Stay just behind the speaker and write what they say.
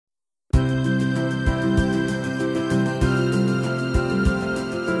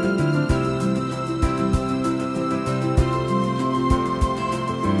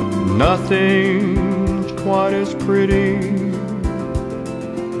Nothing's quite as pretty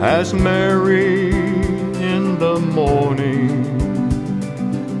as Mary in the morning,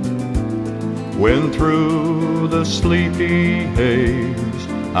 when through the sleepy haze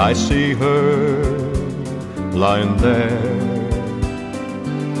I see her lying there,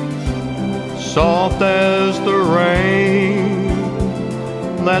 soft as the rain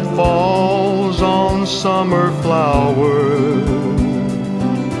that falls on summer flowers,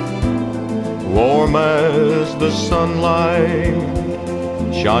 warm as the sunlight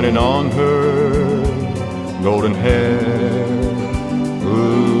shining on her golden hair.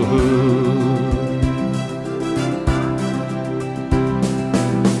 Ooh.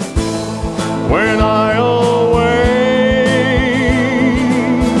 When I awake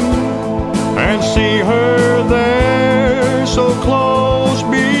and see her there so close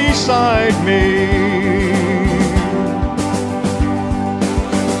beside me,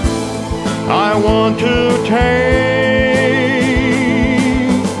 I want to take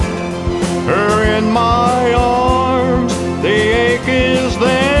her in my arms. The ache is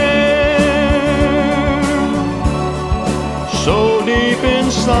there, so deep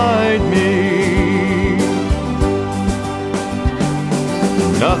inside me.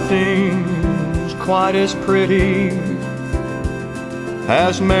 Nothing's quite as pretty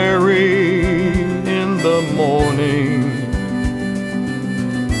as Mary in the morning,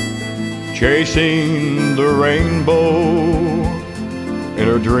 chasing the rainbow in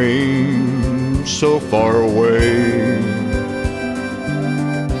her dreams so far away.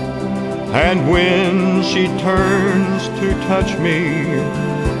 And when she turns to touch me,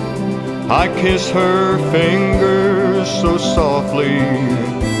 I kiss her fingers so softly,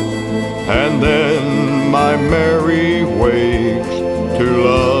 and then my Mary wakes to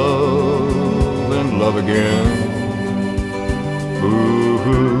love and love again. Ooh.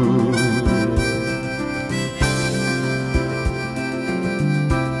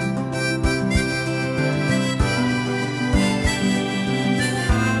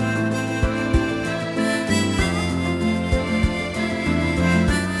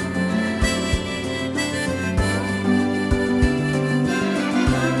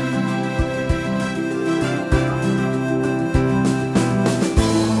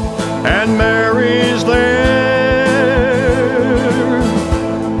 And Mary's there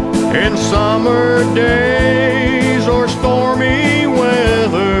in summer days or stormy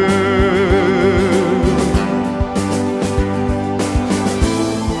weather.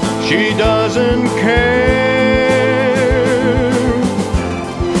 She doesn't care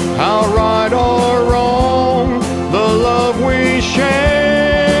how right or wrong the love we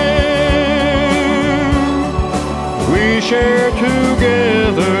share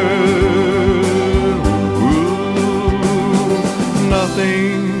together.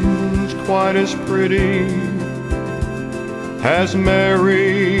 Nothing's quite as pretty as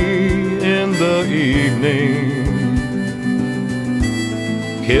Mary in the evening,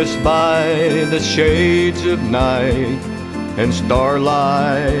 kissed by the shades of night and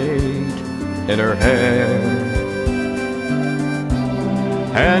starlight in her hair.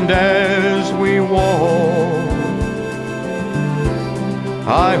 And as we walk,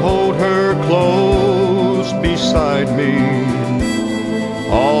 I hold her close beside me.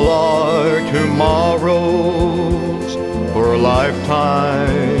 All our tomorrows for a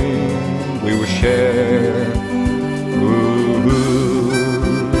lifetime